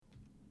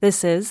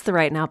This is the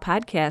Right Now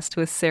Podcast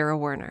with Sarah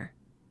Werner,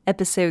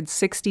 episode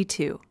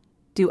 62.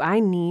 Do I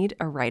need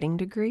a writing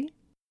degree?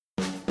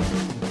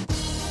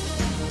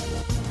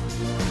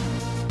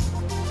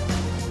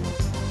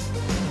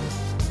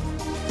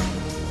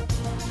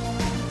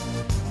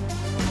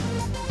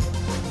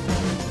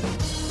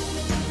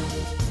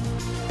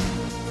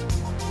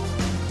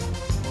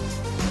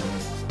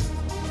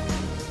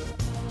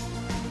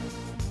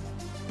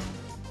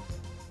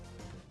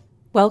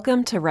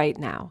 Welcome to Right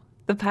Now,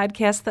 the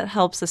podcast that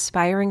helps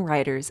aspiring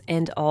writers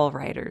and all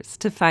writers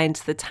to find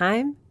the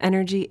time,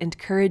 energy, and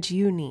courage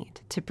you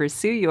need to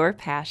pursue your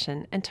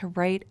passion and to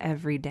write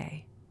every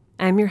day.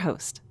 I'm your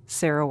host,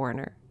 Sarah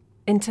Werner,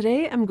 and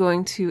today I'm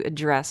going to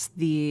address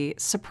the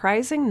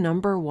surprising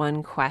number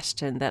one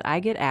question that I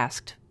get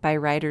asked by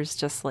writers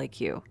just like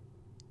you.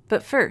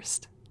 But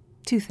first,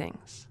 two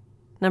things.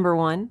 Number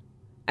one,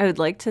 I would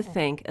like to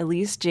thank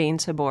Elise Jane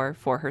Tabor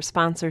for her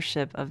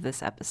sponsorship of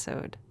this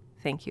episode.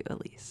 Thank you,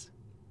 Elise.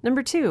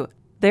 Number two,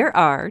 there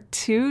are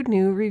 2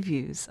 new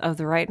reviews of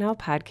the Right Now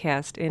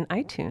podcast in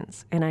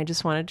iTunes, and I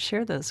just wanted to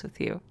share those with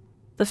you.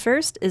 The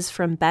first is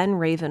from Ben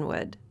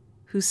Ravenwood,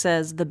 who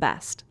says, "The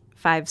best,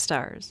 5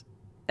 stars.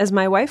 As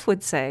my wife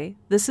would say,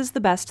 this is the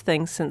best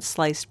thing since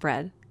sliced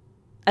bread.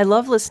 I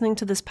love listening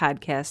to this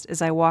podcast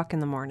as I walk in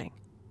the morning.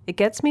 It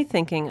gets me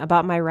thinking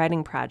about my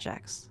writing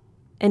projects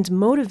and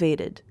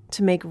motivated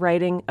to make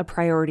writing a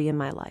priority in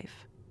my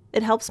life.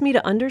 It helps me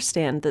to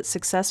understand that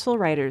successful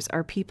writers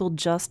are people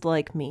just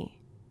like me,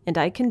 and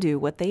I can do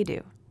what they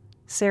do.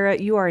 Sarah,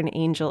 you are an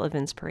angel of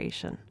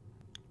inspiration."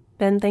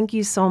 Ben, thank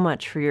you so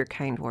much for your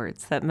kind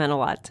words. That meant a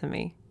lot to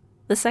me.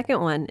 The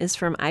second one is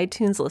from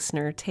iTunes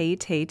listener Tay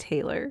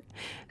Taylor,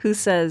 who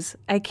says,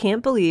 "I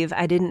can't believe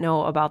I didn't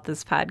know about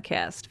this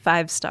podcast.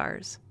 5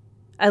 stars.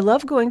 I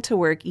love going to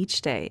work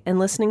each day and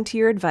listening to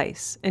your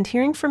advice and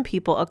hearing from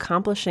people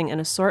accomplishing an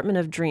assortment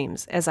of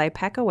dreams as I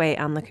peck away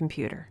on the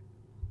computer.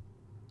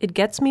 It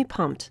gets me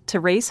pumped to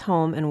race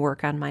home and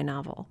work on my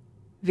novel.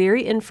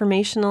 Very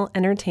informational,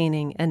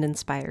 entertaining, and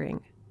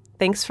inspiring.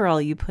 Thanks for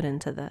all you put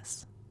into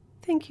this."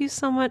 Thank you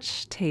so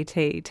much, Tay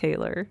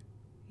Taylor.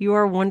 You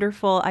are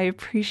wonderful. I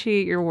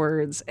appreciate your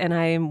words, and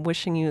I am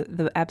wishing you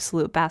the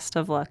absolute best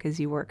of luck as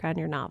you work on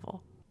your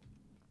novel.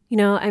 You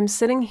know, I'm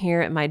sitting here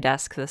at my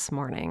desk this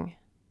morning.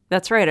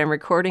 That's right, I'm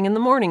recording in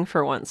the morning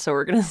for once, so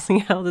we're going to see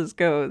how this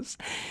goes.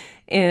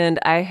 And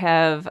I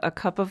have a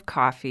cup of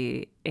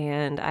coffee,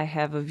 and I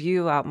have a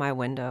view out my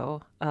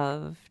window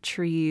of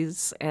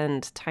trees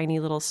and tiny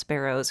little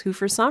sparrows who,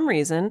 for some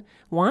reason,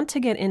 want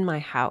to get in my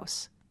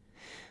house.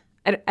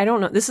 I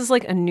don't know. This is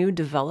like a new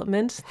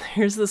development.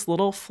 There's this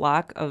little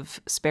flock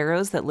of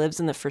sparrows that lives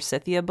in the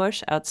forsythia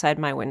bush outside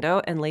my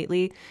window, and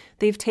lately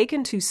they've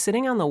taken to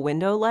sitting on the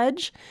window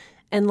ledge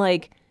and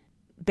like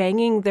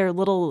banging their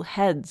little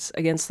heads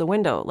against the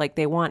window like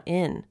they want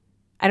in.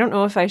 I don't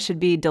know if I should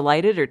be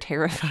delighted or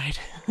terrified,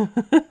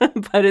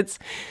 but it's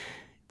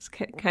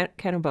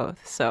kind of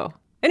both. So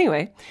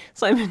anyway,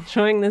 so I'm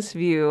enjoying this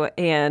view,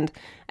 and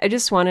I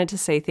just wanted to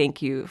say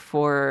thank you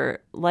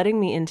for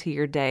letting me into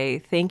your day.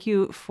 Thank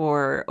you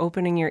for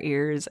opening your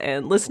ears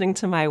and listening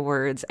to my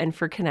words and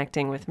for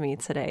connecting with me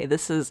today.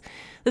 This is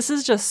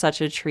just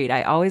such a treat.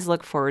 I always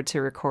look forward to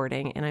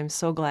recording, and I'm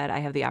so glad I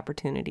have the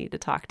opportunity to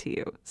talk to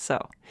you.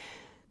 So,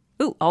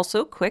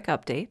 also quick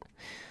update.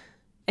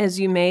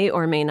 As you may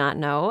or may not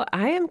know,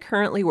 I am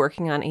currently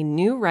working on a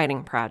new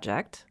writing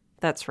project.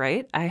 That's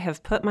right, I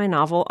have put my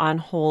novel on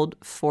hold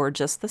for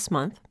just this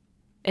month,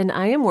 and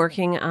I am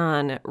working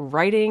on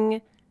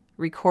writing,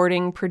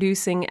 recording,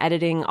 producing,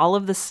 editing, all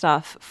of the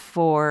stuff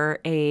for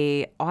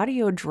a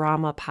audio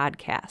drama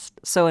podcast.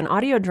 So an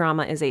audio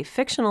drama is a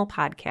fictional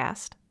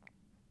podcast,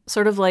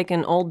 sort of like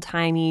an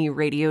old-timey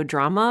radio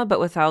drama, but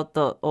without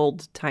the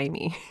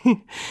old-timey.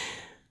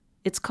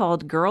 It's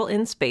called Girl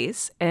in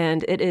Space,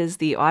 and it is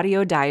the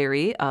audio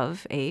diary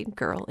of a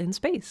girl in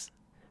space.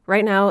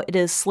 Right now, it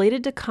is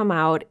slated to come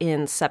out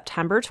in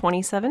September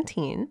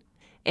 2017,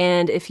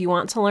 and if you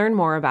want to learn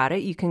more about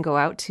it, you can go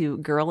out to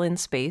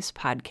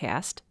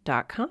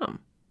girlinspacepodcast.com.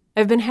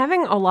 I've been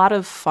having a lot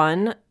of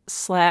fun /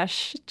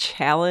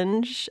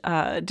 challenge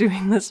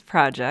doing this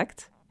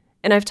project,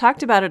 and I've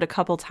talked about it a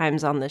couple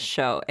times on this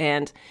show,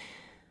 and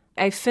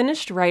I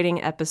finished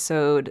writing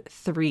episode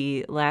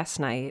 3 last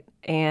night,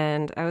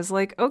 and I was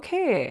like,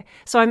 okay.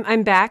 So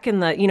I'm back in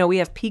the, we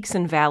have peaks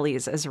and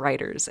valleys as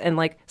writers, and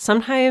like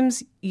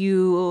sometimes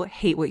you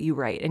hate what you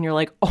write, and you're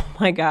like, oh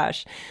my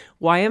gosh,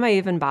 why am I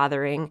even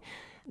bothering?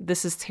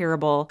 This is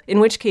terrible. In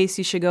which case,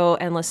 you should go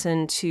and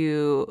listen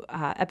to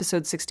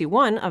episode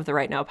 61 of the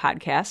Right Now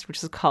podcast,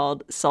 which is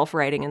called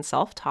Self-Writing and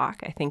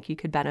Self-Talk. I think you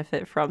could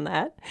benefit from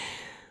that.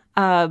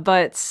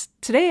 But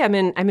today I'm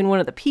in one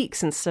of the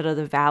peaks instead of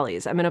the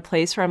valleys. I'm in a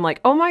place where I'm like,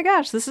 oh my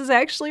gosh, this is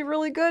actually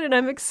really good, and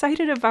I'm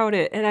excited about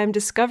it, and I'm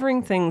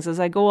discovering things as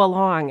I go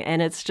along,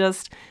 and it's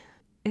just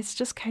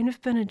kind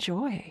of been a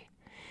joy.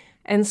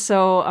 And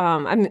so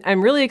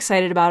I'm really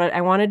excited about it.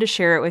 I wanted to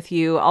share it with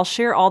you. I'll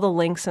share all the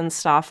links and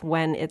stuff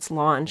when it's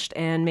launched,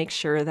 and make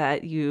sure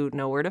that you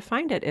know where to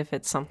find it if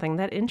it's something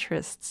that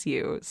interests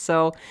you.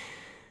 So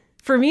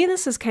For me,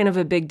 this is kind of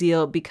a big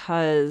deal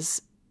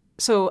because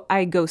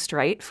I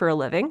ghostwrite for a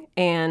living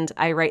and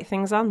I write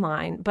things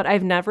online, but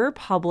I've never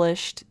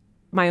published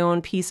my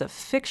own piece of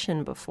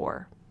fiction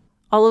before.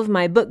 All of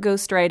my book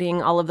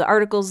ghostwriting, all of the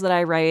articles that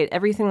I write,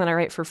 everything that I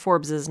write for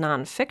Forbes is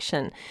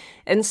nonfiction.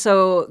 And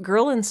so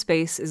Girl in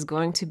Space is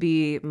going to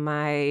be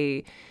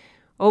my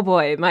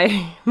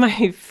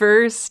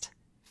first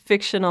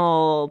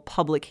fictional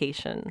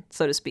publication,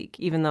 so to speak,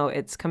 even though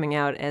it's coming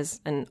out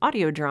as an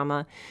audio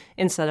drama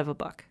instead of a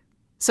book.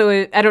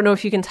 So I don't know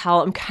if you can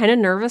tell, I'm kind of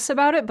nervous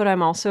about it, but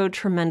I'm also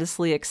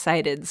tremendously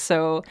excited.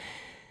 So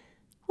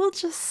we'll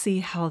just see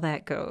how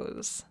that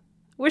goes.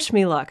 Wish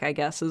me luck, I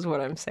guess, is what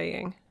I'm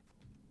saying.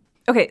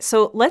 Okay,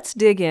 so let's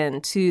dig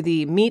into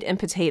the meat and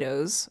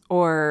potatoes,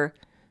 or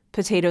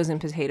potatoes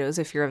and potatoes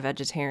if you're a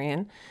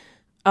vegetarian,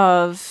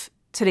 of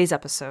today's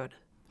episode.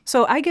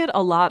 So I get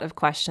a lot of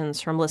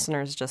questions from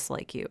listeners just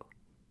like you.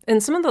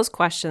 And some of those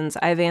questions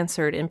I've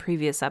answered in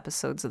previous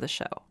episodes of the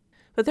show.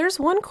 But there's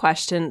one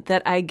question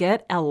that I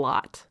get a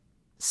lot.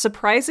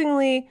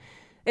 Surprisingly,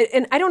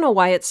 and I don't know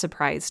why it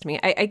surprised me.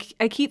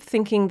 I keep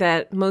thinking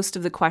that most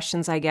of the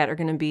questions I get are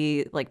going to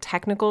be like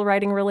technical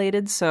writing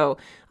related. So,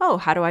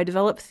 how do I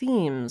develop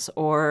themes?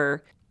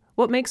 Or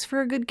what makes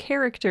for a good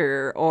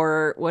character?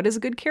 Or what does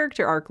a good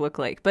character arc look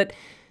like? But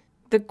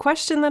the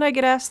question that I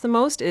get asked the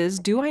most is,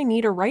 do I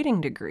need a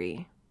writing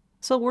degree?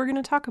 So we're going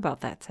to talk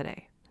about that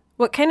today.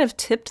 What kind of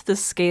tipped the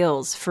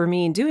scales for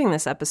me doing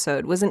this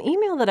episode was an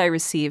email that I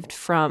received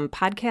from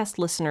podcast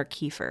listener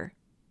Kiefer.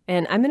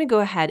 And I'm going to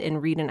go ahead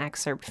and read an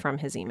excerpt from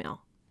his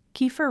email.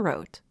 Kiefer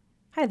wrote,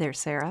 "Hi there,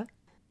 Sarah.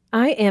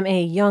 I am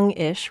a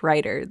young-ish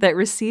writer that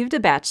received a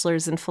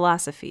bachelor's in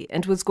philosophy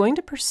and was going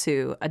to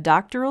pursue a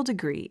doctoral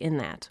degree in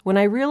that when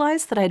I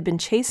realized that I had been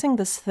chasing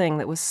this thing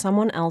that was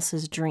someone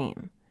else's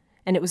dream,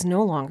 and it was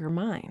no longer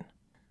mine.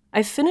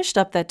 I've finished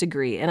up that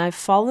degree and I've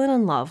fallen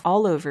in love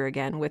all over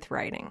again with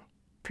writing.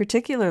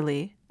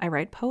 Particularly, I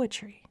write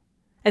poetry.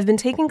 I've been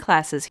taking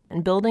classes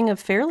and building a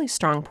fairly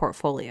strong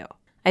portfolio.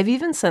 I've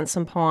even sent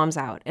some poems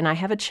out, and I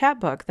have a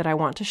chapbook that I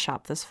want to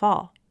shop this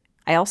fall.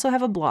 I also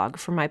have a blog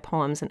for my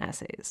poems and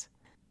essays.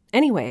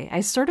 Anyway,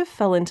 I sort of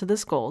fell into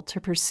this goal to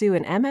pursue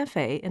an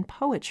MFA in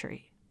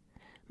poetry.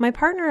 My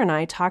partner and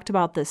I talked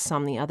about this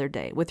some the other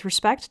day with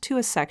respect to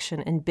a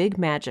section in Big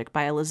Magic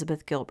by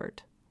Elizabeth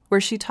Gilbert,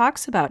 where she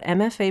talks about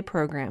MFA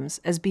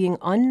programs as being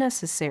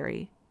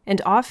unnecessary,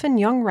 and often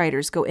young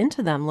writers go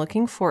into them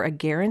looking for a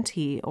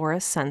guarantee or a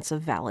sense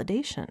of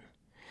validation.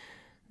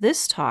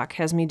 This talk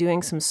has me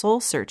doing some soul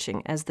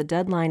searching as the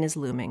deadline is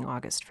looming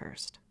August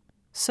 1st.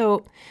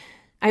 So,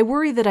 I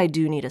worry that I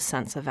do need a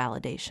sense of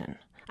validation.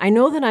 I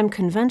know that I'm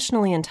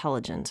conventionally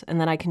intelligent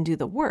and that I can do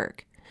the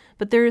work,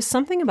 but there is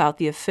something about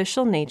the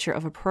official nature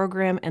of a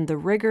program and the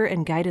rigor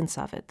and guidance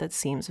of it that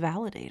seems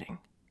validating.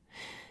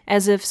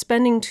 As if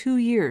spending 2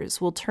 years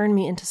will turn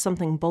me into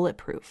something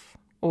bulletproof,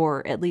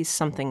 or at least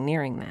something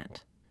nearing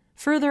that.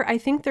 Further, I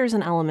think there's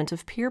an element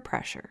of peer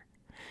pressure.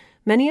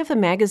 Many of the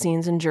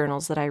magazines and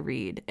journals that I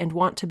read and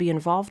want to be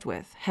involved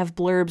with have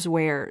blurbs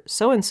where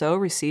so-and-so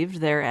received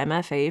their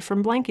MFA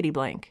from blankety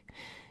blank.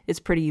 It's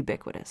pretty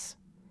ubiquitous.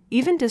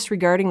 Even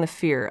disregarding the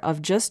fear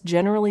of just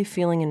generally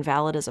feeling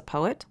invalid as a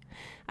poet,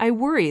 I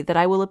worry that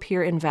I will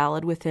appear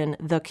invalid within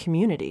the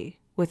community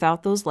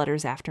without those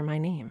letters after my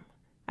name.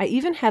 I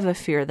even have a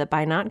fear that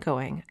by not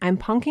going, I'm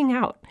punking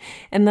out,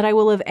 and that I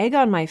will have egg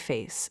on my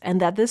face, and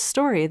that this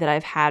story that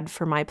I've had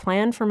for my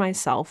plan for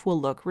myself will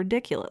look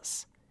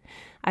ridiculous.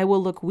 I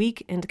will look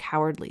weak and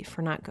cowardly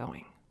for not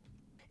going.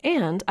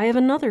 And I have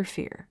another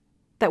fear,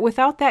 that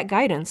without that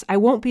guidance, I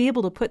won't be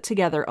able to put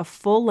together a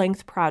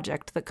full-length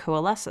project that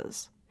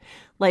coalesces.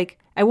 Like,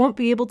 I won't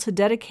be able to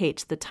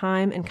dedicate the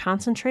time and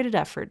concentrated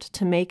effort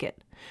to make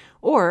it.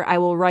 Or I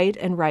will write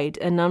and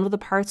none of the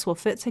parts will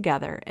fit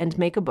together and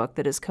make a book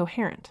that is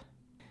coherent.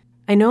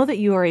 I know that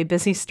you are a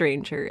busy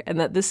stranger and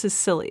that this is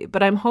silly,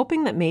 but I'm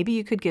hoping that maybe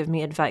you could give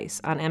me advice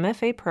on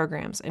MFA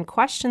programs and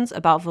questions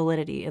about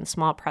validity in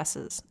small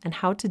presses and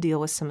how to deal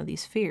with some of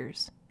these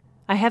fears.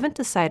 I haven't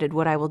decided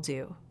what I will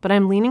do, but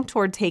I'm leaning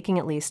toward taking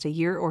at least a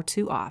year or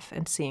 2 off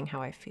and seeing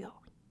how I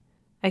feel.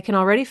 I can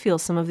already feel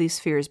some of these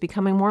fears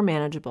becoming more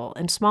manageable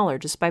and smaller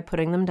just by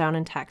putting them down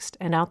in text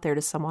and out there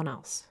to someone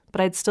else,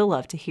 but I'd still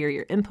love to hear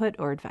your input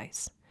or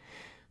advice.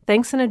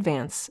 Thanks in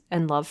advance,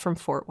 and love from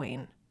Fort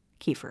Wayne.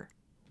 Kiefer."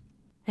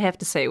 I have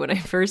to say, when I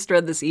first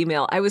read this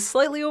email, I was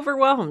slightly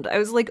overwhelmed. I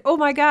was like, oh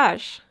my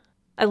gosh,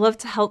 I love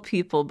to help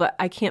people, but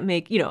I can't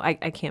make, I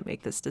can't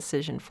make this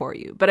decision for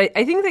you. But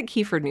I think that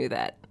Kiefer knew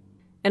that.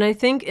 And I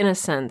think, in a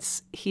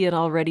sense, he had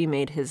already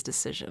made his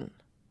decision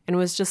and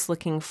was just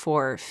looking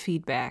for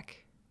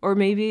feedback, or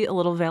maybe a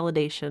little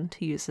validation,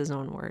 to use his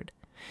own word,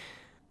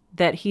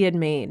 that he had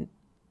made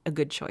a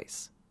good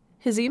choice.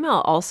 His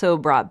email also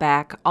brought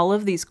back all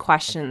of these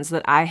questions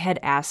that I had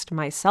asked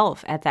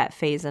myself at that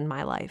phase in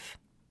my life.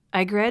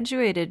 I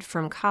graduated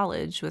from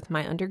college with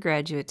my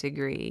undergraduate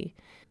degree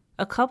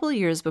a couple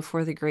years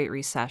before the Great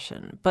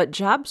Recession, but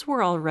jobs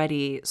were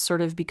already sort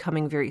of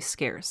becoming very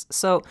scarce.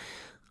 So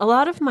a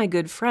lot of my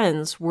good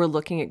friends were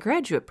looking at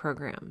graduate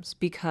programs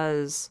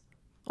because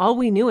All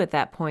we knew at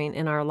that point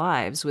in our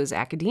lives was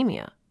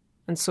academia.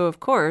 And so, of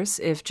course,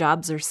 if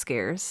jobs are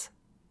scarce,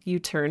 you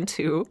turn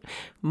to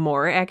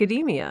more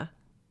academia.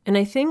 And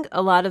I think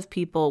a lot of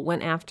people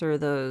went after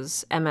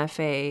those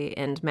MFA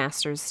and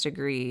master's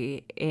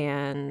degree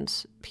and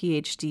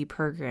PhD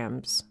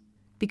programs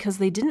because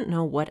they didn't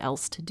know what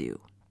else to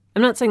do.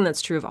 I'm not saying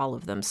that's true of all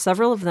of them.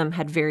 Several of them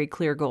had very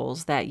clear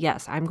goals that,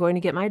 yes, I'm going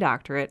to get my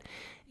doctorate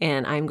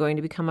and I'm going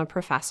to become a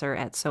professor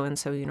at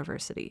so-and-so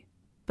university.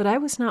 But I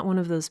was not one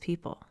of those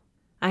people.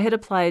 I had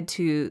applied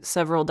to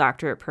several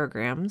doctorate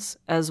programs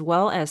as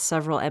well as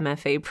several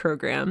MFA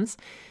programs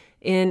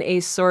in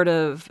a sort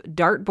of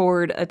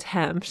dartboard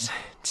attempt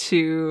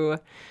to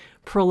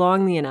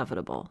prolong the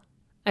inevitable.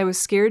 I was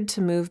scared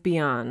to move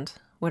beyond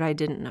what I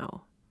didn't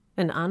know.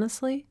 And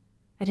honestly,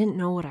 I didn't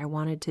know what I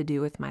wanted to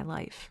do with my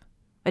life.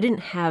 I didn't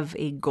have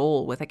a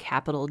goal with a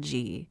capital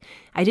G.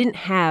 I didn't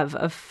have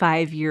a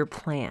 5-year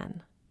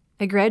plan.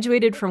 I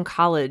graduated from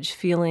college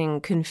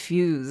feeling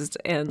confused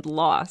and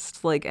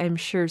lost, like I'm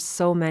sure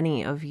so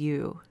many of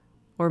you,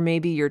 or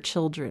maybe your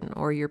children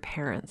or your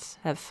parents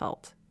have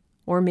felt.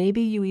 Or maybe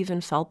you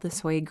even felt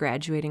this way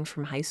graduating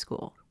from high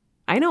school.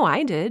 I know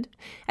I did.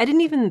 I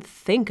didn't even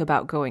think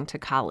about going to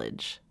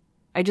college.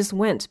 I just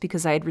went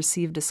because I had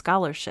received a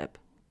scholarship,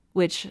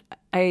 which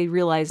I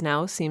realize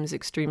now seems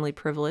extremely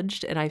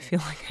privileged, and I feel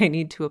like I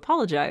need to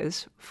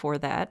apologize for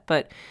that.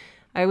 But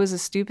I was a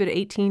stupid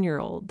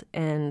 18-year-old,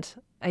 and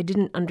I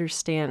didn't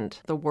understand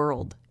the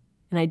world,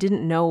 and I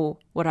didn't know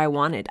what I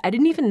wanted. I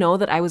didn't even know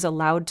that I was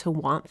allowed to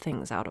want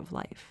things out of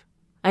life.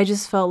 I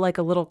just felt like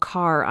a little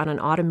car on an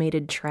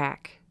automated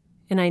track.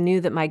 And I knew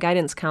that my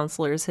guidance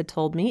counselors had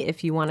told me,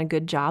 if you want a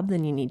good job,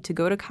 then you need to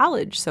go to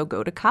college. So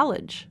go to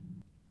college.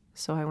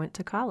 So I went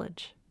to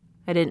college.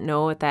 I didn't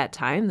know at that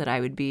time that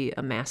I would be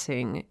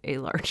amassing a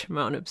large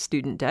amount of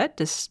student debt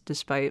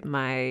despite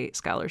my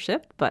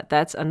scholarship, but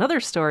that's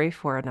another story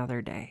for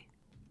another day.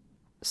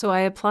 So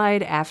I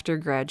applied after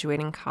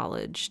graduating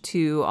college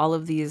to all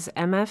of these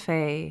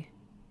MFA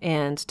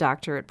and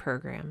doctorate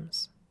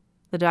programs.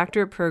 The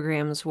doctorate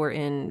programs were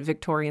in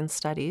Victorian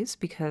studies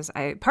because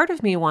part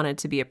of me wanted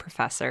to be a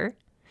professor.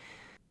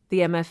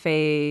 The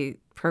MFA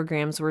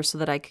programs were so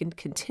that I could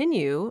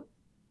continue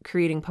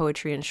creating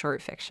poetry and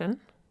short fiction.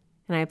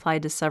 And I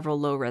applied to several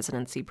low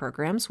residency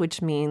programs,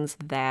 which means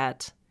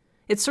that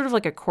it's sort of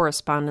like a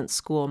correspondence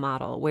school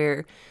model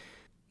where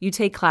you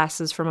take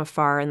classes from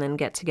afar and then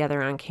get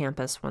together on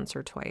campus once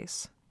or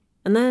twice.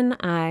 And then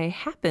I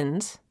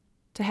happened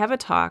to have a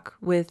talk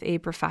with a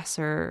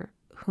professor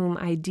whom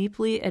I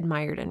deeply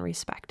admired and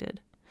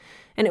respected.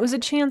 And it was a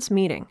chance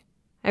meeting.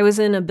 I was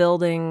in a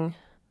building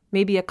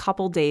maybe a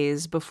couple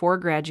days before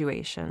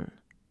graduation.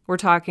 We're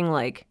talking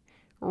like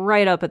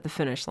right up at the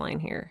finish line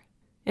here.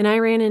 And I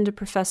ran into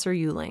Professor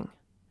Yuling,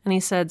 and he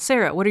said,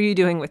 "Sarah, what are you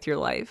doing with your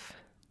life?"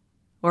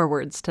 Or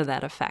words to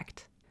that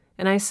effect.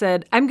 And I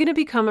said, "I'm going to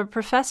become a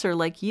professor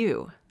like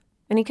you."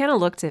 And he kind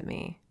of looked at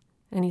me,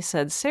 and he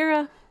said,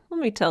 "Sarah, let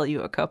me tell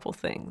you a couple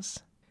things."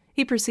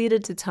 He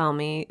proceeded to tell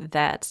me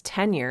that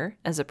tenure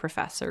as a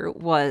professor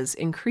was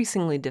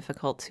increasingly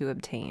difficult to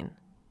obtain,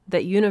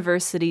 that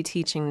university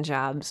teaching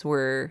jobs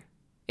were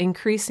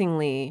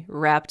increasingly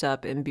wrapped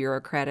up in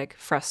bureaucratic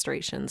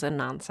frustrations and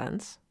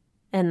nonsense,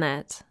 and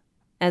that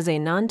as a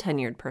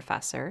non-tenured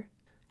professor,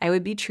 I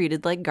would be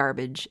treated like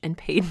garbage and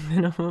paid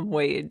minimum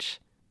wage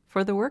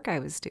for the work I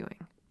was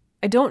doing.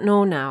 I don't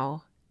know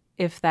now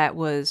if that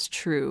was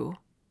true,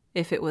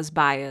 if it was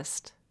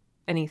biased,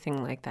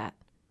 anything like that.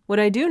 What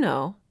I do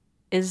know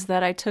is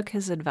that I took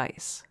his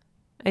advice.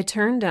 I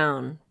turned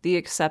down the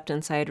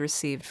acceptance I had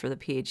received for the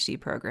PhD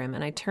program,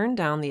 and I turned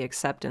down the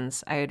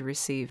acceptance I had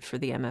received for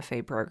the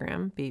MFA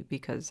program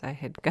because I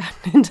had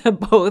gotten into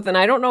both, and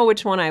I don't know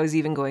which one I was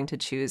even going to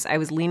choose. I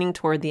was leaning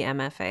toward the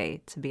MFA,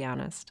 to be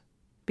honest,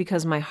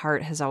 because my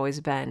heart has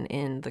always been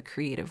in the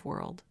creative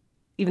world,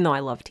 even though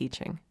I love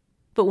teaching.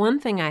 But one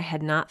thing I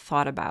had not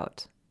thought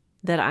about,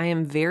 that I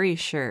am very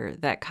sure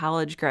that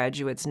college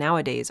graduates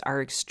nowadays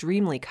are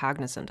extremely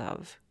cognizant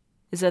of,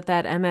 is that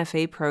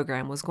MFA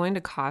program was going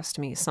to cost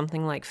me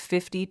something like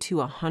 $50,000 to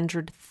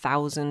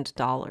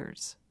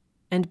 $100,000.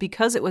 And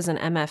because it was an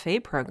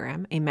MFA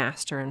program, a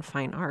Master in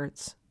Fine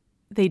Arts,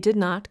 they did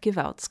not give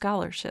out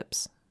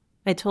scholarships.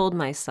 I told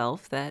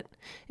myself that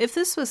if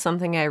this was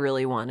something I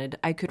really wanted,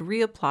 I could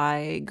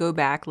reapply, go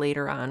back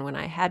later on when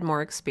I had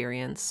more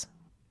experience.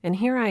 And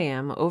here I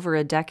am, over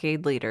a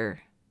decade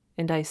later,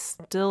 and I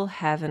still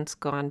haven't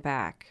gone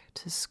back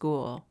to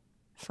school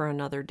for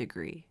another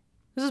degree.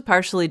 This is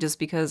partially just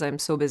because I'm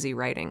so busy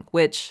writing,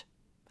 which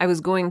I was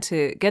going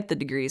to get the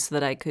degree so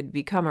that I could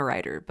become a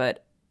writer,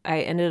 but I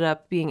ended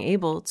up being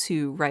able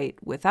to write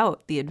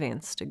without the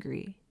advanced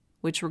degree,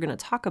 which we're going to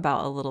talk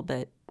about a little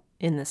bit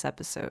in this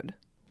episode.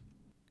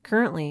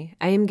 Currently,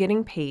 I am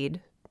getting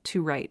paid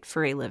to write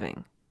for a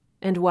living,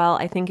 and while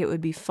I think it would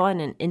be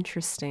fun and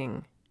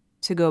interesting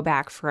to go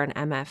back for an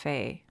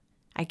MFA,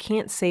 I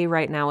can't say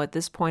right now at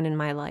this point in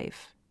my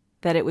life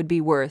that it would be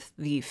worth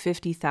the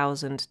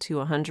 $50,000 to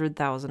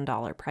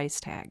 $100,000 price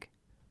tag.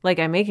 Like,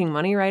 I'm making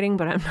money writing,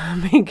 but I'm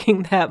not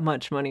making that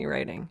much money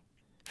writing.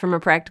 From a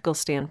practical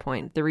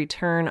standpoint, the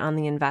return on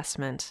the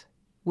investment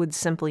would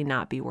simply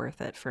not be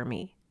worth it for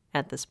me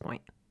at this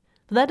point.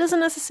 But that doesn't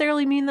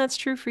necessarily mean that's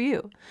true for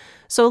you.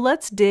 So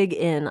let's dig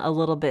in a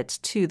little bit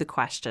to the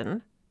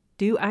question,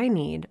 do I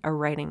need a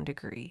writing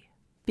degree?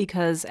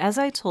 Because as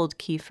I told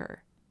Kiefer,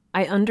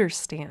 I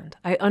understand.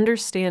 I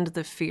understand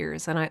the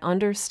fears and I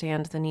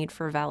understand the need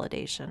for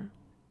validation.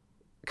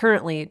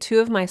 Currently, 2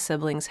 of my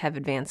siblings have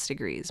advanced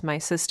degrees. My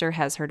sister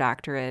has her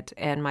doctorate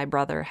and my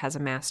brother has a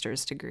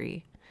master's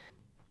degree.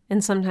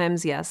 And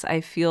sometimes, yes,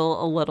 I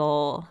feel a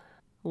little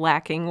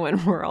lacking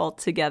when we're all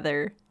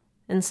together.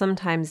 And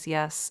sometimes,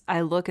 yes,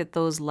 I look at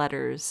those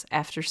letters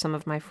after some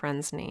of my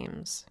friends'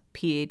 names,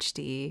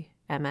 PhD,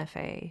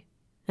 MFA,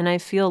 and I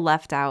feel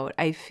left out.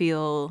 I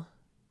feel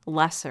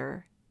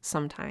lesser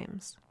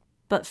sometimes.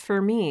 But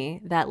for me,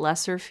 that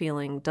lesser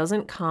feeling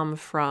doesn't come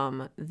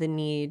from the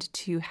need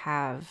to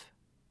have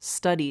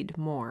studied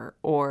more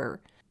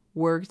or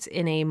worked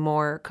in a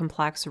more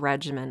complex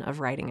regimen of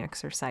writing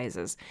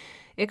exercises.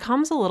 It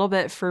comes a little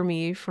bit for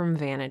me from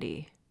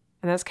vanity,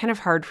 and that's kind of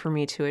hard for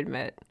me to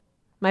admit.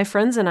 My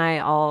friends and I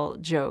all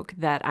joke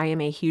that I am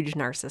a huge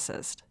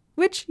narcissist,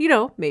 which,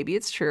 maybe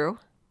it's true.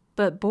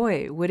 But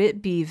boy, would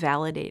it be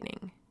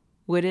validating?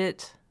 Would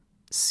it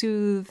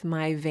soothe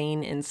my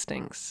vain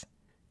instincts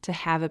to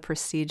have a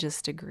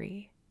prestigious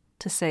degree?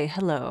 To say,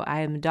 hello,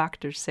 I am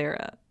Dr.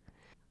 Sarah.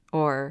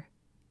 Or,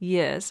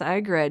 yes,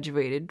 I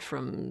graduated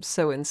from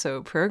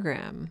so-and-so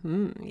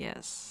program.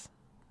 Yes,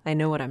 I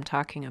know what I'm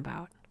talking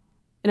about.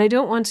 And I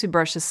don't want to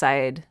brush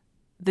aside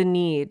the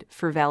need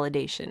for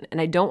validation, and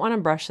I don't want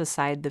to brush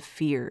aside the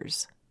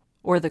fears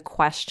or the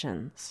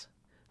questions.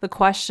 The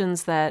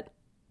questions that,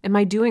 am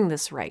I doing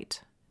this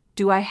right?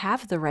 Do I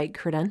have the right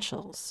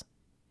credentials?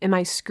 Am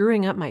I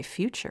screwing up my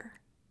future?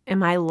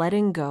 Am I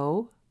letting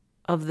go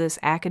of this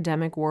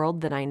academic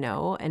world that I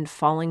know and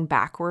falling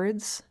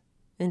backwards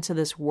into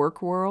this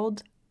work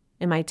world?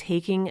 Am I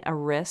taking a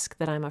risk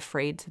that I'm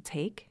afraid to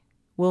take?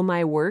 Will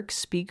my work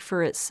speak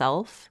for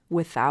itself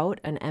without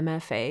an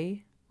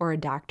MFA or a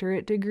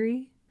doctorate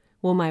degree?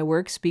 Will my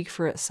work speak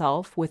for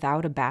itself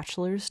without a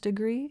bachelor's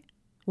degree?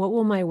 What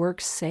will my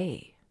work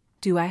say?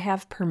 Do I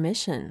have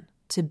permission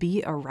to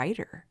be a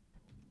writer?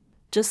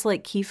 Just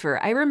like Kiefer,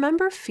 I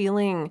remember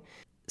feeling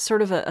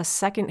sort of a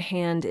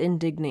secondhand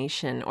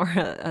indignation or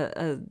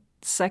a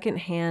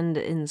secondhand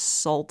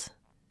insultedness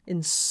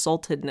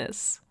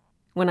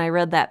when I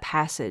read that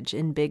passage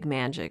in Big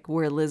Magic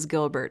where Liz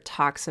Gilbert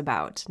talks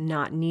about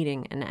not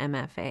needing an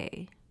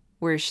MFA,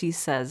 where she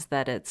says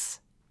that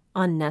it's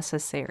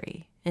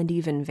unnecessary and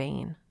even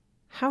vain.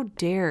 How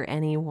dare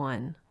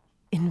anyone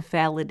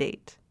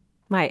invalidate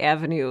my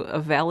avenue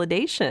of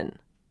validation,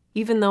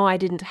 even though I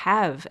didn't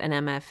have an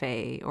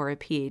MFA or a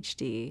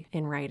PhD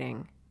in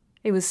writing?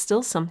 It was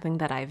still something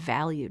that I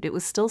valued. It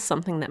was still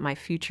something that my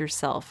future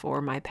self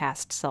or my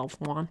past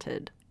self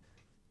wanted.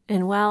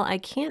 And while I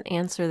can't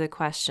answer the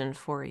question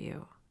for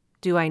you,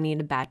 do I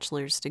need a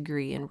bachelor's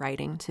degree in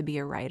writing to be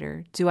a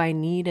writer? Do I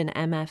need an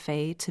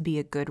MFA to be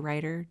a good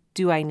writer?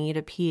 Do I need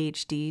a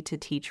PhD to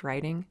teach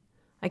writing?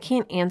 I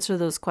can't answer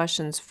those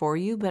questions for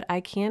you, but I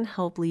can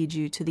help lead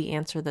you to the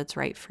answer that's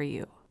right for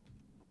you.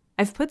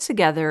 I've put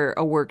together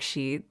a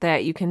worksheet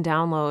that you can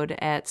download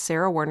at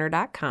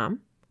sarahwerner.com,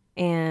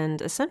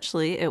 and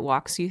essentially it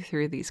walks you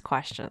through these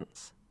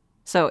questions.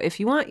 So if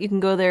you want, you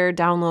can go there,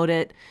 download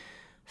it,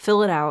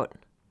 fill it out,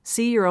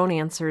 see your own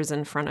answers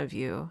in front of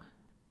you,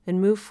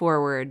 and move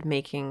forward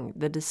making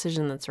the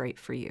decision that's right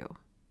for you.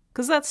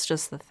 Because that's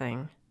just the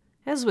thing.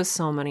 As with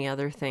so many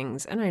other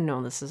things, and I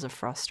know this is a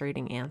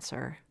frustrating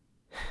answer,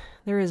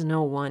 there is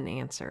no one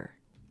answer.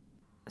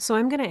 So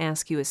I'm going to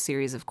ask you a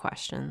series of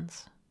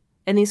questions.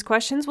 And these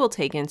questions will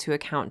take into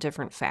account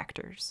different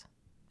factors.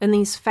 And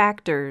these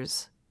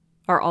factors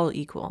are all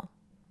equal,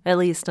 at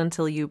least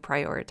until you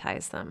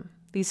prioritize them.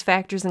 These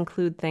factors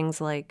include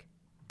things like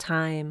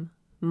time,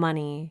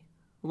 money,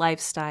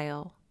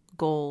 lifestyle,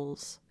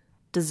 goals,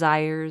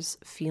 desires,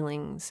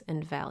 feelings,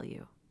 and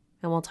value.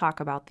 And we'll talk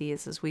about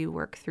these as we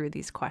work through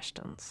these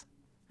questions.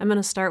 I'm going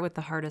to start with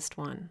the hardest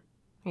one.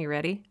 Are you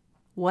ready?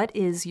 What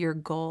is your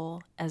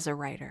goal as a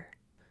writer?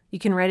 You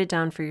can write it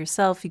down for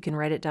yourself. You can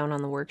write it down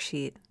on the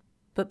worksheet.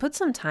 But put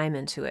some time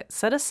into it.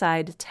 Set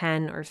aside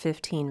 10 or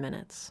 15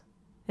 minutes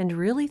and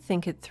really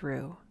think it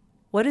through.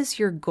 What is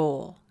your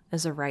goal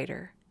as a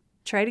writer?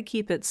 Try to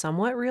keep it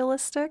somewhat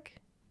realistic,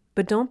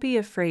 but don't be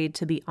afraid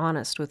to be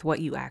honest with what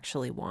you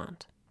actually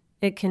want.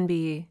 It can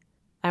be,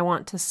 I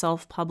want to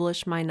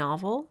self-publish my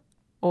novel,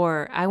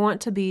 or I want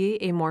to be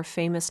a more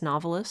famous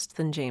novelist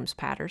than James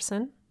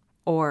Patterson,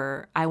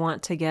 or I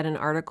want to get an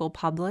article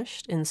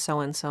published in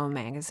so-and-so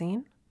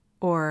magazine,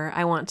 or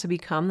I want to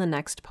become the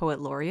next poet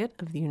laureate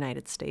of the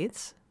United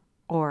States,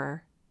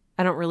 or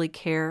I don't really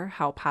care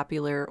how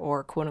popular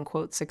or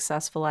quote-unquote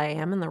successful I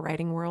am in the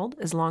writing world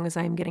as long as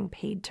I'm getting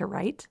paid to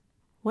write.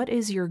 What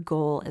is your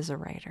goal as a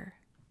writer?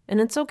 And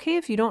it's okay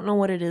if you don't know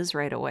what it is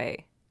right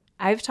away.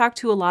 I've talked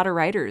to a lot of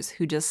writers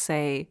who just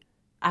say,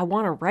 I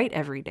want to write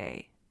every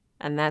day,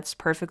 and that's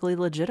perfectly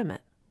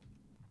legitimate.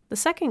 The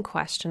second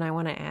question I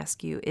want to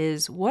ask you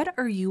is, what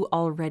are you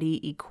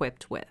already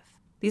equipped with?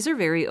 These are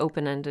very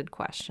open-ended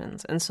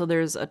questions, and so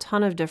there's a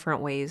ton of different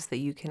ways that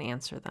you can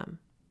answer them.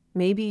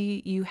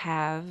 Maybe you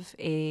have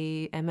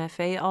a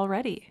MFA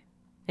already,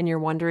 and you're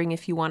wondering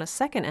if you want a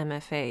second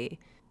MFA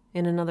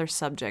in another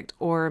subject,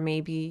 or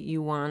maybe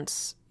you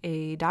want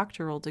a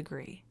doctoral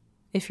degree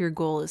if your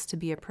goal is to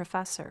be a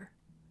professor.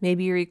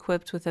 Maybe you're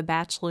equipped with a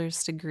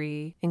bachelor's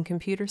degree in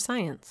computer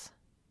science.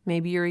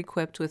 Maybe you're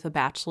equipped with a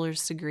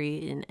bachelor's degree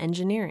in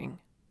engineering.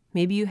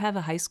 Maybe you have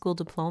a high school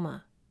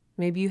diploma.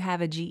 Maybe you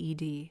have a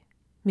GED.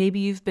 Maybe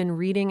you've been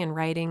reading and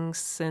writing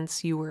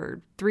since you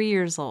were 3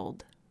 years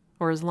old,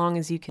 or as long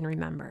as you can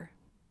remember.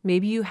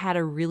 Maybe you had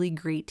a really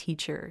great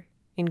teacher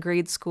in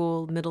grade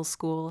school, middle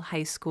school,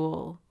 high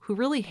school, who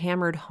really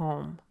hammered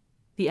home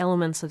the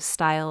elements of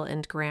style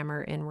and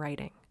grammar in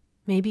writing.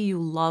 Maybe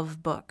you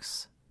love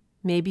books.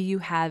 Maybe you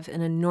have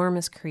an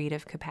enormous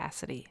creative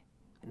capacity.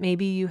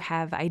 Maybe you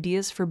have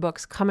ideas for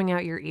books coming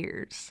out your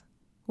ears.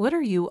 What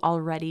are you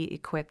already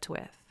equipped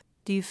with?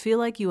 Do you feel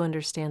like you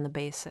understand the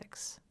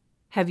basics?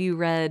 Have you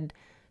read,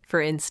 for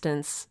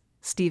instance,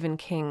 Stephen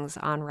King's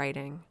On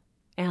Writing,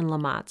 Anne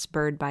Lamott's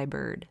Bird by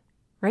Bird?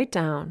 Write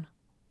down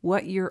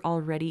what you're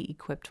already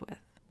equipped with.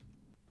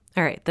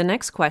 All right, the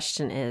next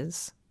question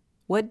is,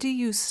 what do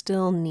you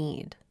still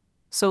need?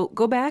 So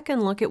go back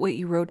and look at what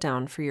you wrote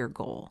down for your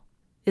goal.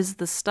 Is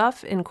the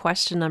stuff in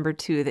question number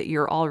 2 that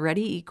you're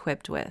already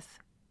equipped with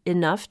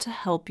enough to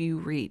help you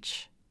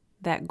reach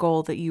that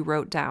goal that you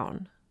wrote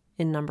down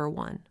in number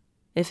 1?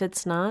 If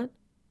it's not,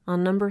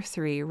 on number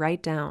 3,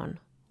 write down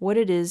what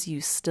it is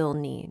you still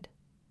need.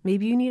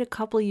 Maybe you need a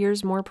couple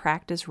years more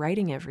practice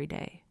writing every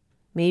day.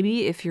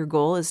 Maybe if your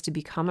goal is to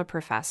become a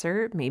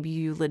professor, maybe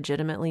you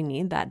legitimately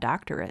need that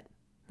doctorate.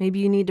 Maybe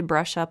you need to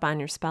brush up on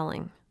your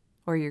spelling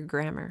or your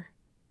grammar.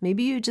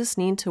 Maybe you just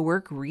need to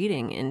work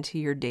reading into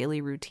your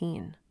daily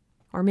routine.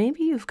 Or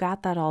maybe you've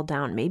got that all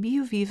down. Maybe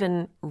you've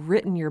even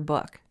written your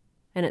book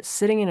and it's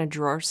sitting in a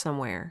drawer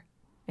somewhere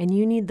and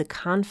you need the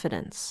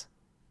confidence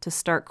to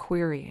start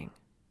querying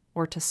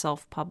or to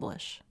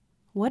self-publish.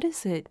 What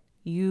is it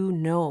you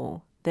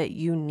know that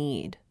you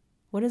need?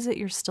 What is it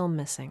you're still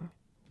missing?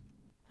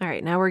 All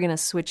right, now we're going to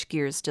switch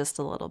gears just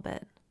a little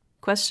bit.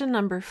 Question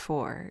number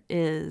 4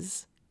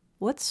 is,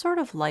 what sort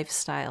of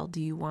lifestyle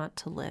do you want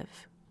to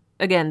live?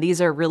 Again,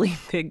 these are really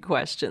big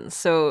questions,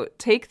 so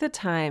take the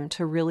time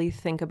to really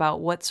think about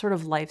what sort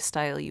of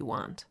lifestyle you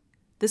want.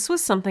 This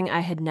was something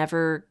I had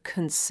never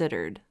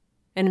considered.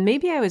 And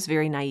maybe I was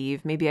very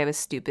naive, maybe I was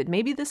stupid,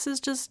 maybe this is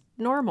just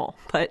normal,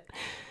 but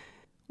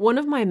one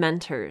of my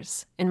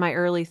mentors in my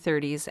early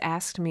 30s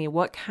asked me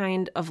what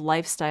kind of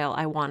lifestyle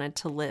I wanted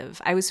to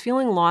live. I was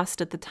feeling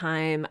lost at the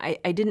time.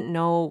 I didn't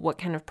know what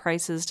kind of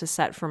prices to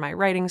set for my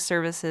writing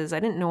services. I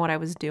didn't know what I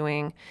was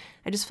doing.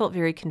 I just felt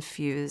very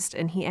confused.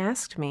 And he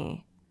asked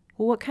me,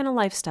 well, what kind of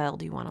lifestyle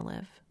do you want to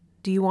live?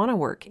 Do you want to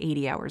work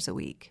 80 hours a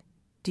week?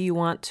 Do you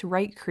want to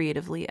write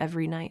creatively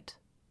every night?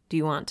 Do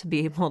you want to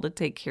be able to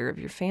take care of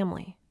your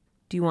family?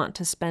 Do you want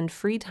to spend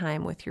free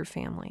time with your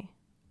family?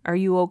 Are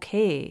you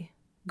okay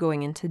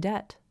going into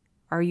debt?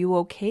 Are you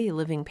okay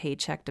living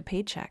paycheck to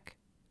paycheck?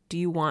 Do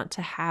you want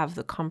to have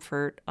the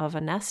comfort of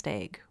a nest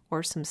egg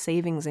or some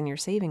savings in your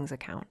savings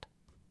account?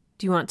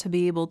 Do you want to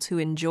be able to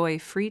enjoy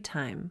free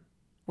time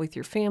with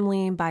your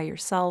family, by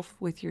yourself,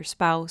 with your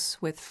spouse,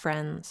 with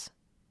friends?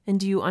 And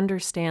do you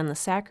understand the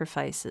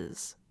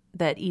sacrifices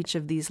that each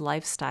of these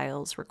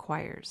lifestyles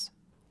requires?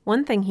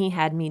 One thing he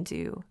had me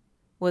do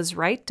was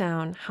write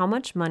down how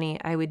much money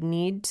I would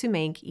need to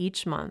make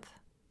each month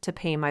to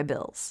pay my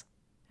bills.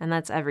 And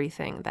that's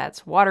everything.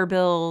 That's water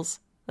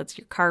bills, that's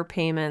your car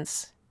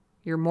payments,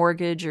 your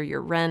mortgage or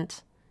your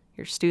rent,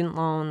 your student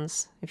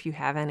loans, if you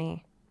have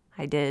any.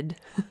 I did.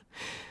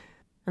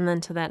 And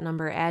then to that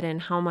number, add in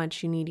how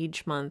much you need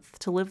each month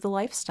to live the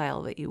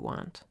lifestyle that you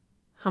want.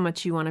 How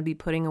much you want to be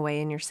putting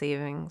away in your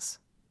savings.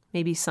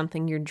 Maybe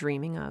something you're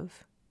dreaming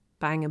of.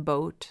 Buying a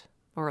boat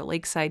or a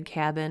lakeside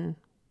cabin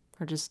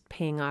or just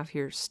paying off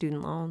your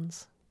student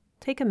loans.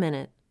 Take a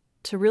minute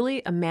to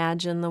really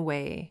imagine the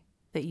way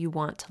that you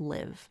want to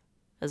live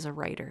as a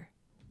writer.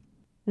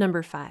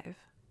 Number 5.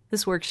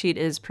 This worksheet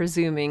is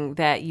presuming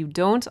that you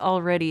don't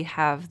already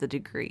have the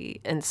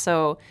degree. And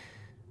so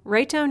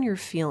write down your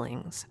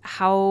feelings,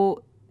 how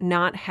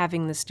not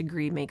having this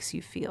degree makes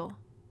you feel.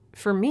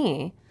 For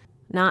me,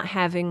 not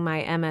having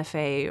my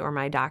MFA or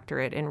my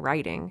doctorate in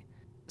writing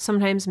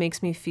sometimes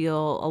makes me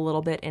feel a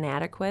little bit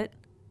inadequate,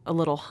 a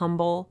little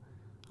humble,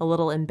 a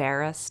little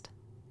embarrassed,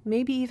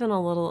 maybe even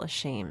a little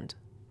ashamed.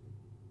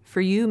 For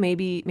you,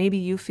 maybe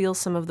you feel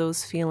some of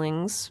those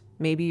feelings.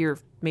 Maybe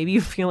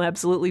you feel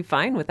absolutely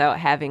fine without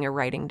having a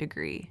writing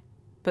degree.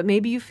 But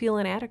maybe you feel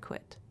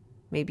inadequate.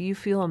 Maybe you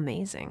feel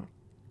amazing.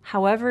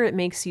 However it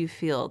makes you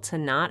feel to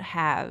not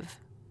have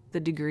the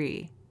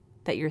degree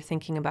that you're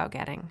thinking about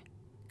getting,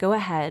 go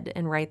ahead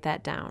and write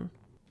that down.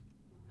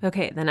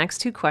 Okay, the next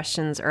 2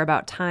 questions are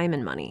about time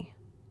and money.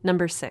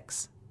 Number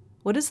 6,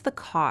 what is the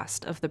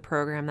cost of the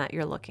program that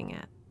you're looking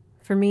at?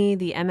 For me,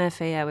 the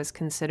MFA I was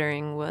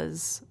considering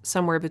was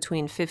somewhere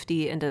between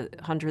 $50,000 and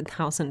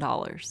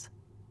 $100,000.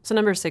 So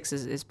number 6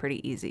 is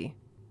pretty easy.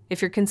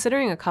 If you're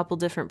considering a couple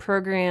different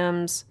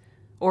programs,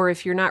 or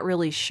if you're not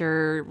really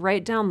sure,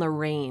 write down the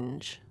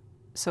range.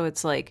 So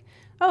it's like,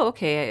 oh,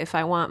 okay, if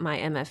I want my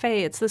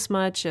MFA, it's this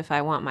much. If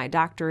I want my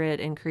doctorate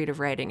in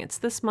creative writing, it's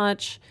this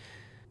much.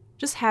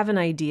 Just have an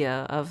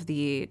idea of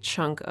the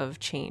chunk of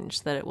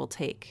change that it will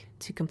take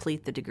to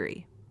complete the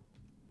degree.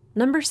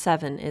 Number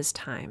 7 is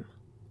time.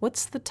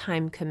 What's the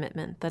time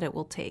commitment that it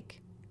will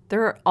take?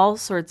 There are all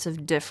sorts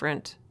of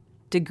different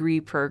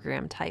degree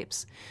program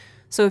types.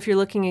 So if you're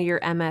looking at your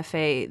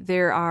MFA,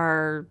 there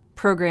are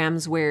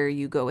programs where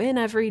you go in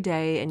every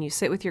day and you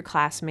sit with your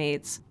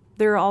classmates.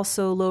 There are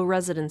also low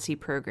residency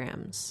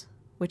programs,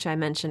 which I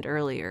mentioned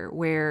earlier,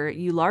 where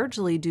you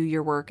largely do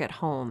your work at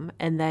home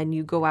and then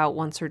you go out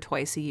once or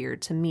twice a year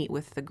to meet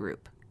with the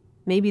group.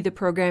 Maybe the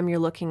program you're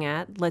looking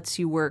at lets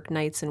you work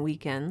nights and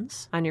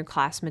weekends on your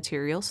class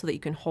material so that you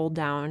can hold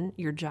down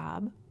your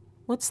job.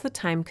 What's the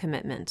time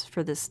commitment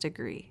for this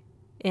degree?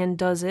 And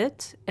does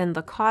it and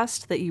the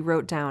cost that you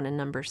wrote down in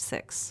number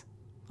 6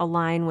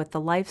 align with the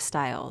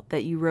lifestyle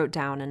that you wrote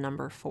down in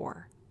number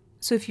 4?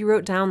 So if you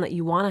wrote down that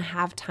you want to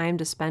have time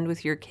to spend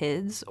with your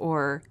kids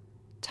or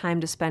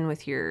time to spend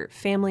with your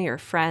family or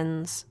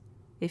friends,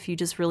 if you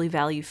just really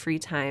value free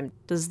time,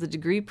 does the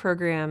degree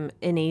program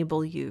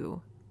enable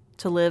you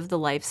to live the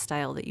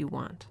lifestyle that you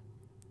want,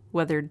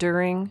 whether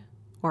during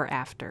or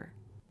after?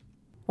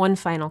 One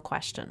final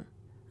question,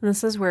 and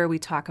this is where we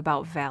talk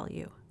about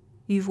value.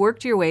 You've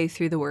worked your way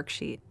through the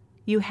worksheet.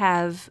 You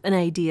have an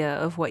idea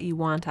of what you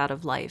want out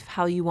of life,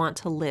 how you want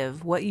to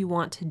live, what you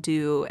want to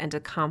do and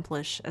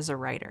accomplish as a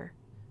writer.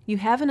 You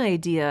have an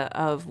idea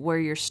of where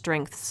your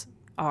strengths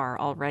are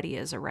already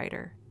as a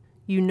writer.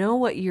 You know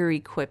what you're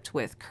equipped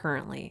with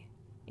currently,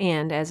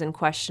 and as in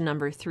question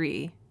number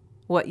 3,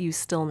 what you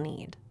still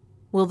need.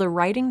 Will the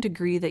writing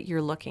degree that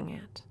you're looking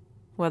at,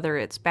 whether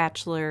it's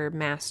bachelor,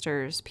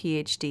 master's,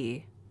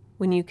 PhD,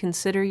 when you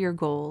consider your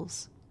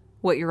goals,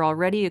 what you're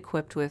already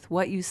equipped with,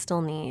 what you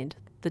still need,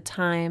 the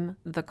time,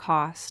 the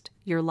cost,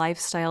 your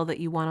lifestyle that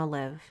you want to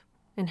live,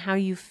 and how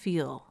you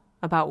feel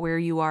about where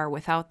you are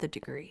without the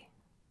degree.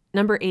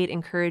 Number 8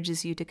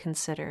 encourages you to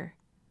consider,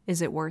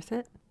 is it worth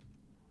it?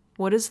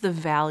 What is the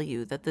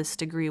value that this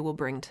degree will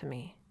bring to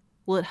me?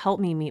 Will it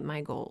help me meet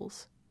my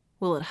goals?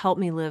 Will it help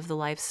me live the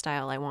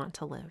lifestyle I want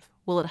to live?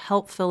 Will it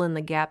help fill in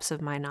the gaps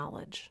of my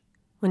knowledge?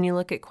 When you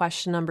look at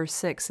question number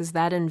 6, is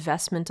that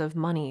investment of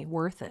money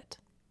worth it?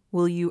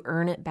 Will you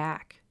earn it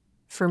back?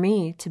 For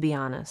me, to be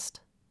honest,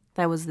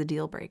 that was the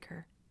deal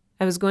breaker.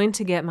 I was going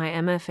to get my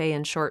MFA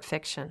in short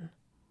fiction,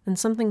 and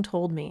something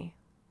told me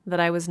that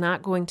I was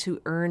not going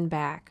to earn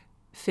back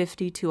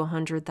 $50,000 to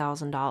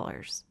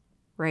 $100,000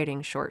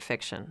 writing short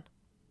fiction.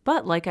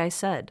 But like I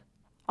said,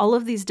 all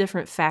of these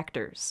different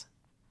factors,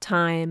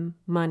 time,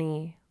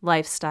 money,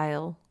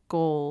 lifestyle,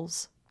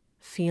 goals,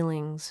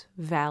 feelings,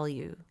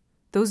 value,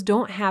 those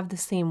don't have the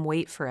same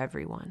weight for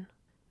everyone.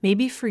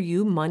 Maybe for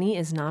you, money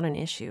is not an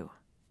issue.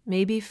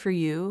 Maybe for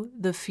you,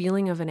 the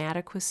feeling of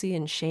inadequacy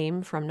and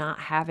shame from not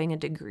having a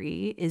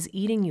degree is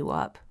eating you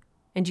up,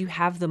 and you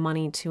have the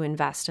money to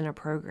invest in a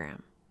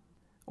program.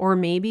 Or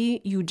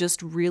maybe you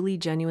just really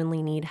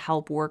genuinely need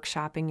help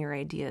workshopping your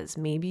ideas.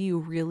 Maybe you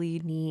really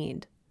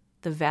need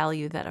the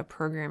value that a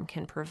program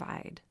can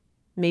provide.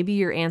 Maybe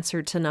your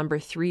answer to number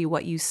 3,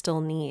 what you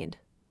still need,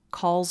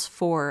 calls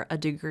for a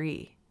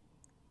degree.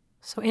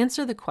 So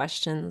answer the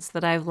questions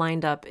that I've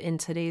lined up in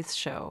today's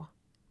show.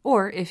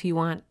 Or if you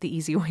want the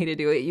easy way to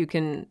do it, you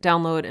can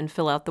download and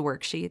fill out the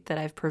worksheet that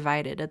I've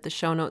provided at the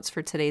show notes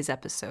for today's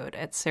episode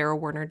at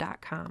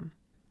sarahwerner.com.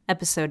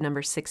 Episode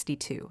number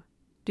 62.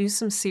 Do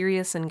some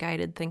serious and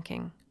guided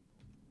thinking.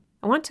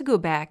 I want to go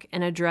back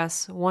and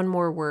address one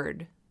more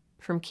word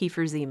from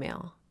Kiefer's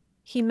email.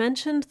 He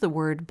mentioned the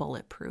word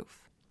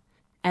bulletproof,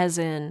 as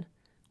in,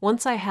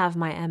 once I have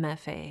my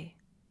MFA,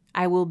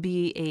 I will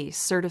be a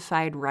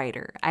certified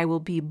writer. I will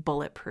be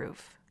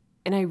bulletproof.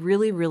 And I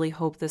really, really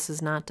hope this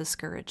is not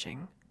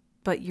discouraging,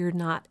 but you're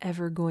not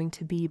ever going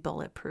to be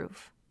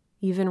bulletproof.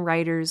 Even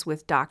writers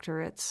with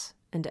doctorates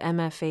and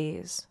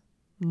MFAs,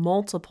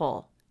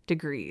 multiple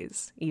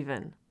degrees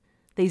even,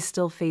 they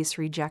still face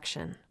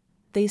rejection.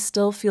 They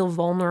still feel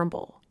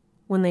vulnerable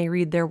when they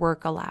read their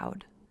work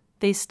aloud.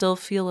 They still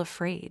feel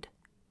afraid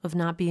of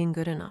not being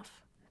good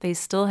enough. They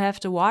still have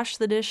to wash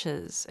the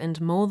dishes and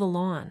mow the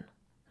lawn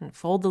and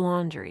fold the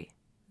laundry.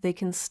 They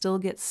can still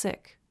get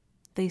sick.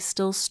 They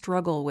still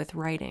struggle with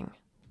writing.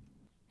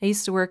 I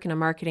used to work in a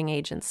marketing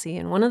agency,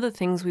 and one of the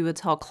things we would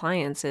tell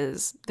clients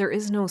is there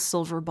is no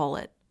silver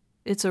bullet.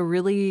 It's a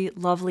really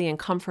lovely and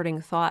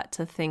comforting thought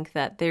to think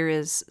that there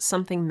is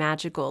something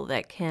magical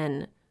that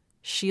can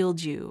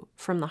shield you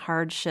from the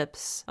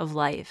hardships of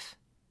life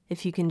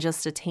if you can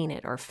just attain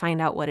it or find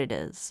out what it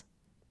is.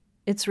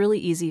 It's really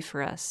easy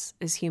for us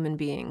as human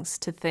beings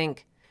to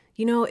think,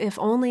 if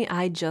only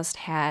I just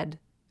had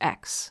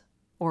X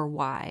or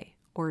Y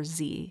or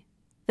Z,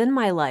 then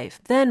my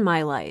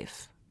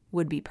life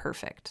would be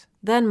perfect.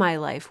 Then my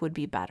life would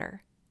be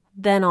better.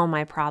 then all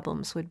my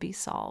problems would be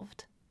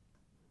solved.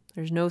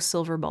 There's no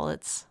silver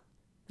bullets.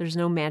 There's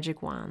no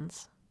magic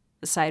wands,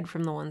 aside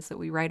from the ones that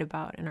we write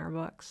about in our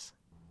books.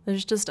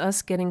 There's just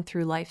us getting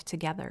through life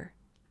together.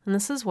 And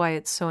this is why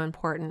it's so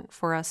important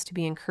for us to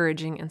be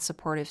encouraging and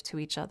supportive to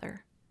each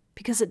other,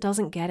 because it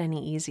doesn't get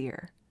any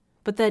easier.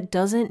 But that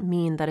doesn't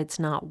mean that it's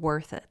not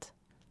worth it.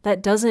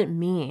 That doesn't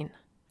mean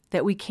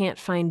that we can't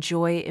find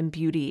joy and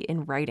beauty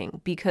in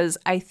writing, because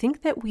I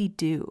think that we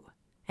do,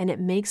 and it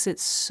makes it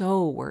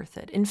so worth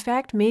it. In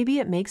fact, maybe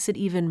it makes it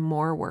even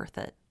more worth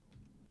it.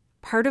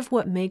 Part of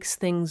what makes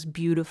things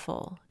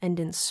beautiful and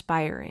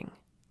inspiring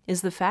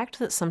is the fact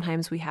that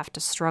sometimes we have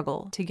to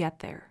struggle to get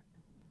there.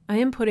 I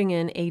am putting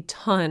in a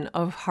ton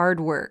of hard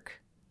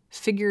work,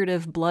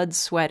 figurative blood,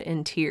 sweat,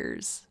 and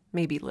tears,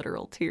 maybe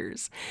literal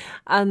tears,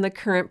 on the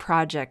current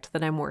project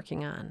that I'm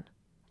working on.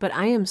 But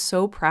I am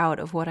so proud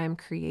of what I'm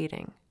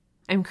creating.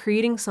 I'm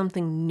creating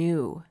something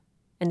new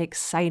and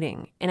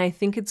exciting, and I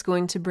think it's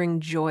going to bring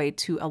joy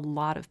to a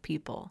lot of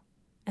people.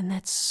 And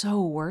that's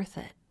so worth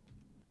it.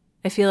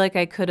 I feel like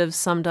I could have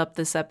summed up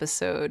this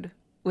episode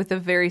with a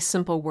very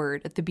simple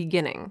word at the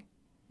beginning,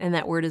 and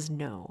that word is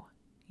no.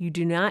 You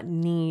do not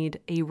need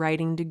a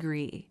writing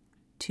degree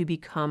to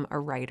become a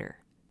writer.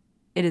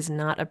 It is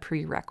not a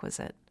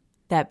prerequisite.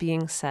 That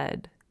being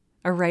said,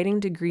 a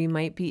writing degree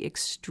might be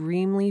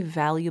extremely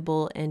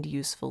valuable and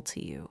useful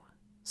to you.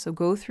 So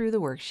go through the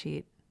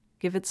worksheet,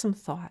 give it some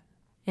thought,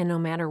 and no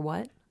matter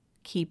what,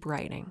 keep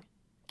writing,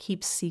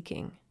 keep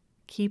seeking,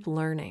 keep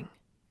learning,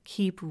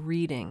 keep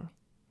reading,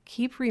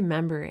 keep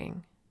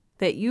remembering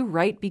that you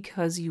write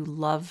because you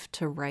love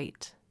to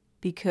write,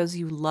 because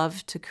you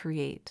love to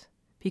create,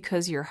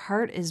 because your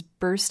heart is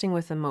bursting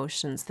with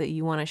emotions that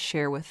you want to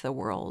share with the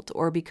world,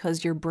 or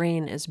because your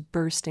brain is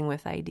bursting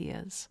with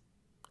ideas.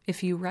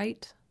 If you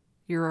write,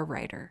 you're a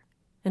writer.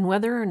 And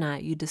whether or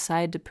not you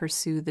decide to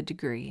pursue the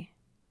degree,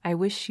 I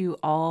wish you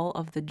all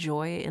of the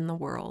joy in the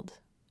world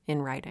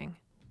in writing.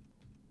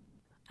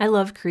 I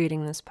love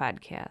creating this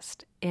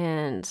podcast,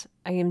 and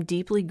I am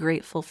deeply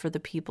grateful for the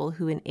people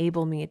who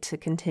enable me to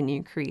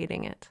continue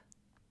creating it.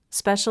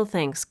 Special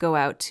thanks go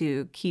out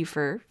to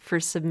Kiefer for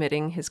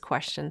submitting his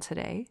question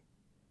today,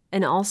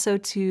 and also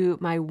to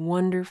my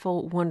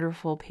wonderful,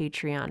 wonderful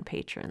Patreon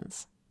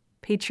patrons.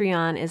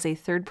 Patreon is a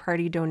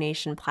third-party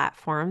donation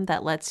platform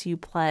that lets you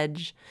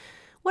pledge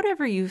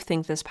whatever you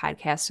think this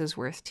podcast is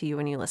worth to you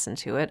when you listen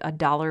to it,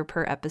 $1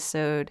 per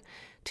episode,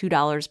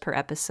 $2 per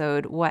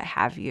episode, what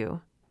have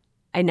you.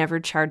 I never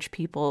charge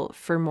people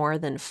for more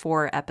than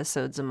 4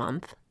 episodes a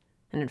month.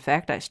 And in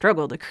fact, I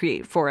struggle to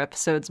create 4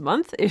 episodes a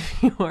month.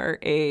 If you are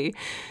a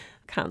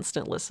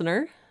constant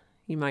listener,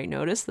 you might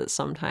notice that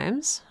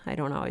sometimes I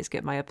don't always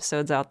get my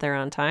episodes out there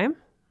on time.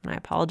 And I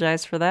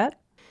apologize for that.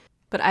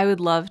 But I would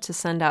love to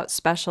send out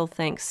special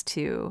thanks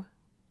to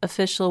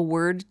official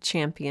Word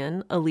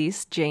Champion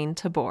Elise Jane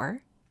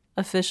Tabor,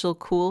 official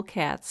Cool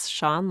Cats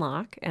Sean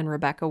Locke and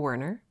Rebecca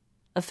Werner,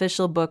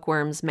 official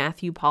Bookworms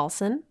Matthew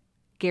Paulson,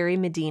 Gary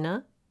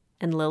Medina,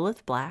 and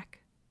Lilith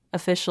Black,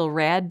 official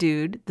Rad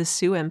Dude, the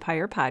Sioux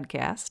Empire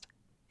Podcast,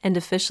 and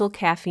official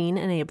Caffeine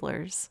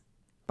Enablers,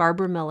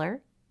 Barbara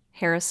Miller,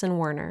 Harrison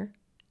Werner,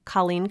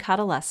 Colleen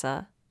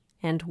Catalessa,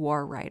 and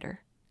War Writer.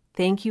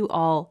 Thank you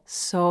all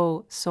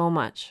so, so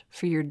much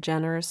for your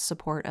generous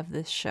support of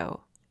this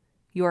show.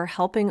 You are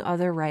helping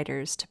other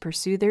writers to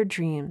pursue their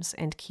dreams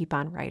and keep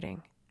on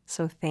writing.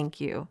 So thank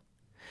you.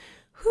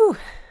 Whew,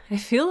 I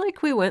feel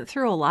like we went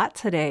through a lot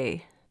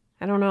today.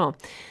 I don't know.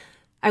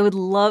 I would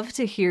love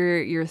to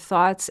hear your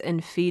thoughts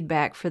and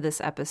feedback for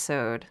this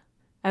episode.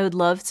 I would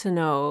love to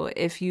know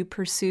if you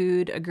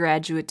pursued a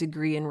graduate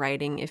degree in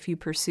writing, if you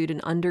pursued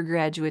an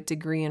undergraduate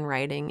degree in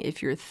writing,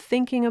 if you're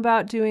thinking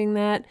about doing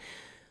that,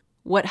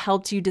 what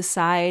helped you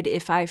decide,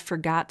 if I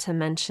forgot to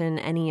mention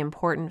any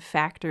important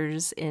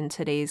factors in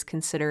today's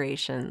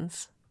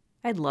considerations.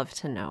 I'd love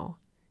to know.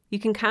 You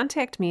can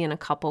contact me in a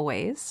couple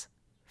ways.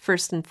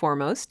 First and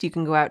foremost, you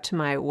can go out to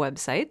my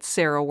website,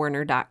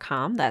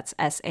 sarahwerner.com. That's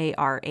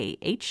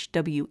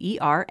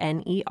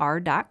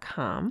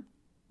SARAHWERNER.com.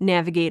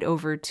 Navigate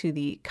over to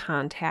the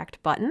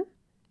contact button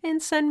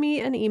and send me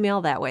an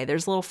email that way.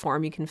 There's a little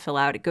form you can fill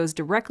out. It goes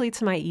directly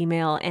to my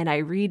email, and I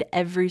read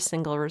every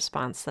single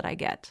response that I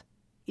get,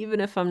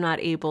 even if I'm not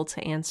able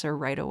to answer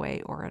right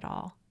away or at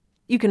all.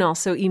 You can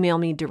also email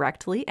me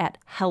directly at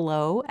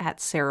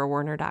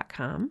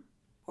hello@sarahwerner.com.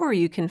 Or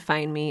you can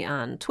find me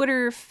on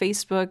Twitter,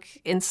 Facebook,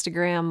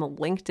 Instagram,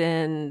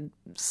 LinkedIn,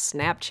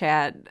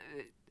 Snapchat.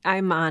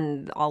 I'm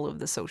on all of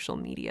the social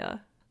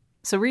media.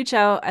 So reach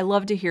out. I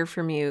love to hear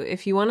from you.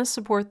 If you want to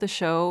support the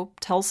show,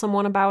 tell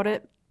someone about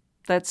it.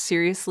 That's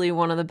seriously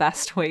one of the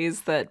best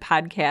ways that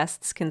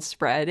podcasts can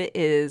spread,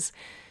 is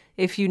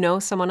if you know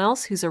someone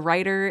else who's a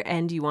writer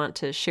and you want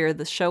to share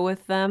the show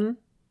with them,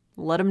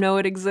 let them know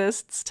it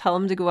exists. Tell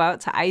them to go out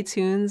to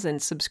iTunes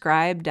and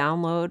subscribe,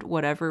 download,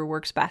 whatever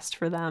works best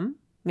for them.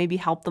 Maybe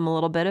help them a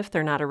little bit if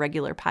they're not a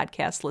regular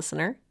podcast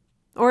listener.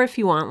 Or if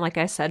you want, like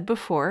I said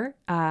before,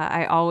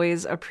 I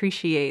always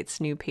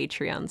appreciate new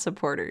Patreon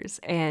supporters.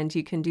 And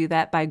you can do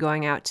that by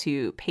going out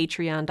to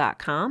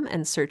patreon.com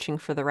and searching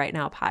for the Right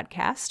Now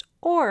podcast.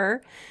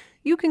 Or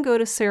you can go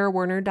to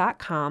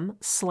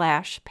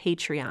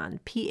sarahwerner.com/Patreon,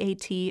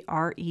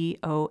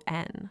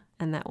 Patreon,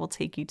 and that will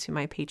take you to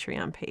my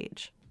Patreon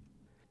page.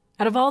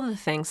 Out of all the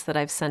thanks that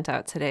I've sent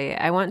out today,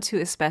 I want to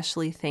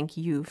especially thank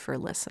you for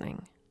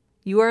listening.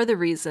 You are the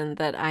reason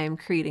that I am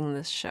creating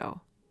this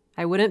show.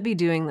 I wouldn't be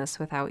doing this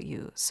without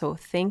you, so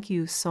thank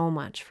you so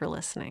much for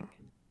listening.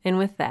 And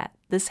with that,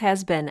 this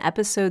has been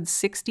episode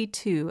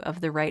 62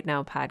 of the Right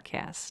Now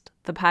podcast,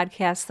 the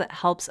podcast that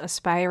helps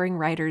aspiring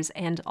writers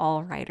and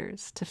all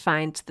writers to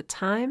find the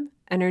time,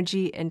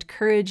 energy, and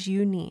courage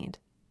you need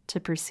to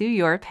pursue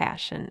your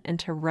passion and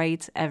to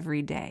write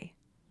every day.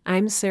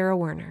 I'm Sarah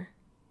Werner,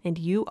 and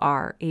you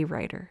are a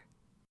writer.